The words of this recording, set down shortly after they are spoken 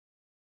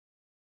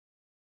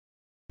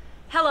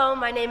Hello,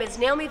 my name is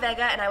Naomi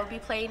Vega and I will be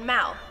playing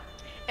Mal.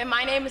 And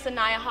my name is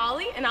Aniya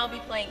Holly and I'll be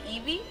playing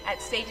Evie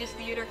at Stages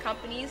Theater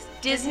Company's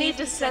Disney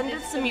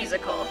Descendants the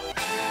Musical.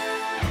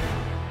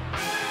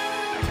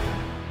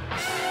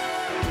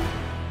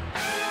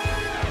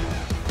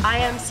 I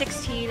am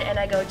 16 and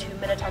I go to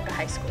Minnetonka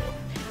High School.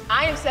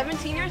 I am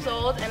 17 years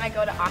old and I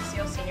go to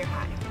Osseo Senior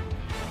High.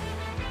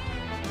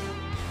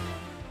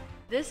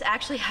 This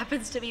actually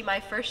happens to be my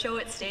first show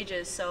at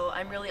Stages, so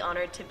I'm really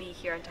honored to be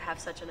here and to have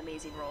such an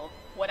amazing role.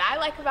 What I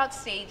like about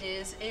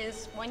Stages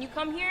is when you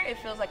come here, it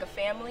feels like a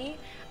family.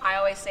 I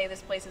always say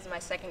this place is my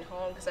second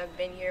home because I've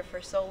been here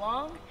for so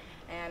long,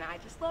 and I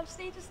just love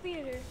Stages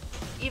Theater.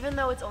 Even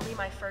though it's only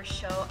my first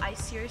show, I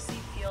seriously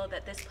feel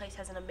that this place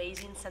has an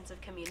amazing sense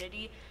of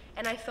community,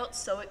 and I felt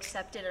so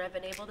accepted, and I've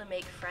been able to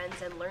make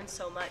friends and learn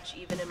so much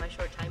even in my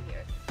short time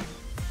here.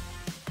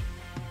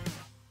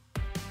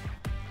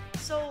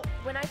 So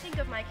when I think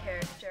of my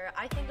character,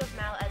 I think of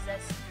Mal as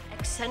this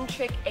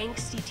eccentric,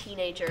 angsty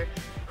teenager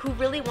who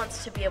really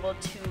wants to be able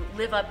to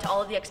live up to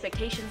all of the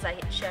expectations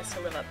that she has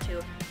to live up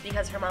to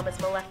because her mom is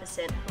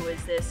Maleficent, who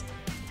is this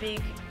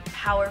big,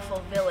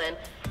 powerful villain.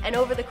 And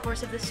over the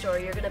course of the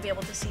story, you're going to be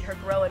able to see her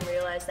grow and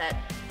realize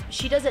that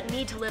she doesn't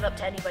need to live up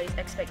to anybody's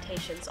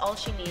expectations. All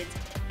she needs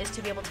is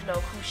to be able to know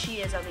who she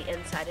is on the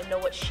inside and know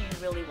what she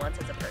really wants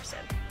as a person.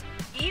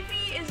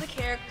 Evie is a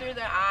character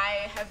that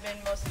I have been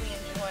mostly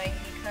enjoying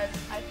because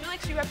I feel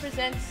like she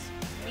represents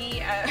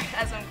me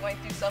as I'm going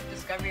through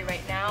self-discovery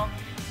right now.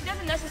 She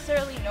doesn't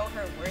necessarily know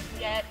her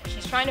worth yet.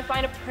 She's trying to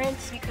find a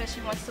prince because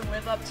she wants to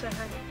live up to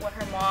what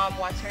her mom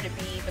wants her to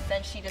be, but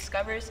then she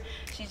discovers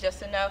she's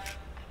just enough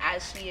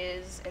as she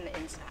is in the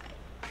inside.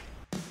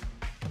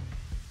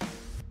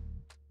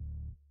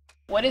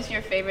 What is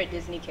your favorite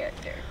Disney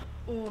character?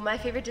 Ooh, my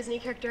favorite Disney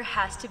character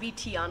has to be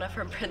Tiana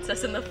from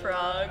Princess and the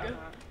Frog.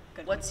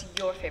 What's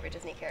your favorite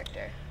Disney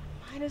character?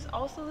 Mine is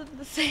also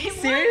the same one.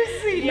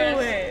 Seriously? Yes. No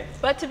way.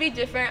 But to be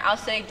different, I'll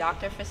say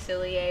Dr.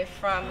 Facilier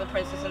from The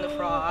Princess and the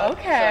Frog.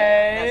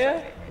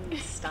 Okay. So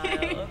that's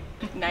Style.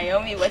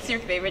 Naomi, what's your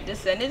favorite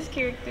Descendants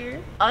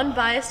character?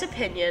 Unbiased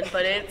opinion,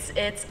 but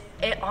it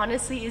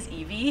honestly is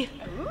Evie.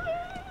 Ooh.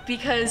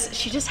 Because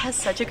she just has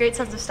such a great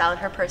sense of style and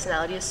her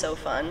personality is so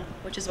fun,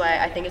 which is why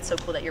I think it's so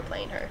cool that you're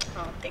playing her.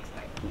 Oh, thanks,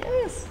 Naomi.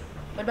 Yes.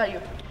 What about you?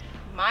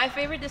 My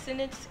favorite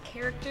Descendants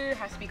character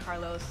has to be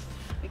Carlos,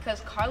 because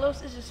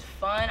Carlos is just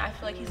fun. I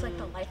feel like he's like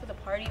the life of the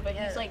party, but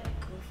he's like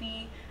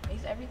goofy.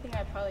 He's everything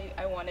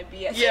I want to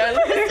be as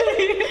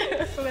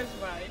so that's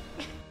mine.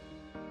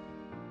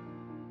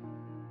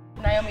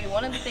 Naomi,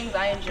 one of the things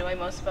I enjoy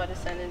most about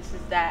Descendants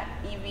is that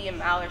Evie and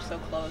Mal are so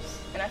close,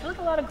 and I feel like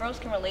a lot of girls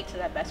can relate to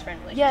that best friend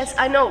relationship. Yes,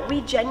 I know.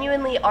 We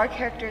genuinely, our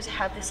characters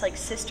have this like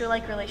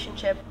sister-like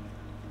relationship.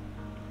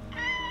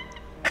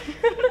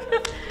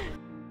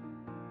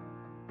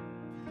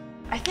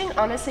 I think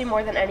honestly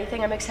more than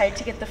anything I'm excited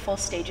to get the full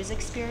Stages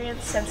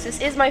experience. Since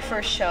this is my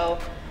first show,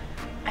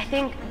 I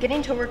think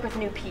getting to work with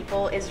new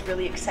people is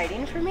really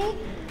exciting for me.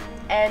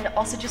 And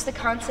also just the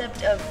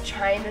concept of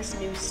trying this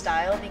new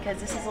style because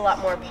this is a lot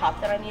more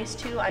pop than I'm used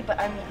to. But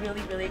I'm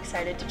really, really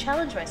excited to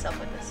challenge myself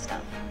with this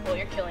stuff. Well,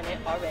 you're killing it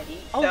already.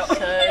 Oh,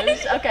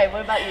 shush. Okay,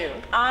 what about you?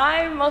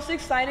 I'm most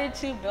excited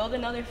to build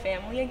another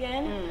family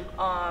again.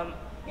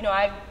 You know,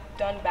 I've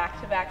done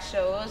back-to-back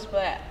shows,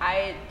 but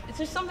it's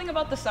just something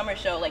about the summer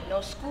show, like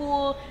no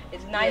school,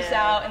 it's nice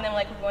out, and then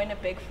like we're going to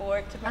Big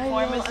Fork to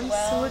perform as well.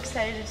 I'm so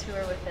excited to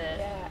tour with it.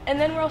 Yeah, and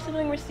then we're also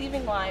doing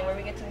Receiving Line where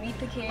we get to meet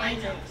the kids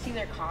and see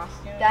their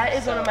costumes. That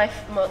is one of my,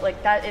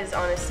 that is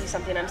honestly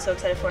something I'm so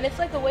excited for. And it's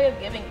like a way of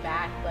giving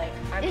back, like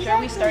I'm sure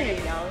we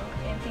started young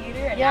in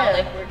theater, and now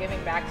like we're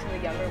giving back to the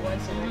younger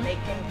ones so that they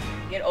can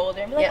get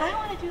older and be like, I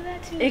want to do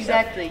that too.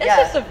 Exactly, so it's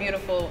just a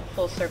beautiful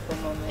full circle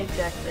moment.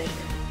 Exactly.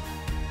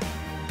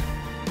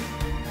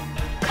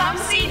 Come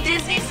see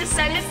Disney's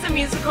Descendants the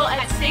Musical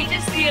at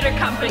Stages Theater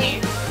Company.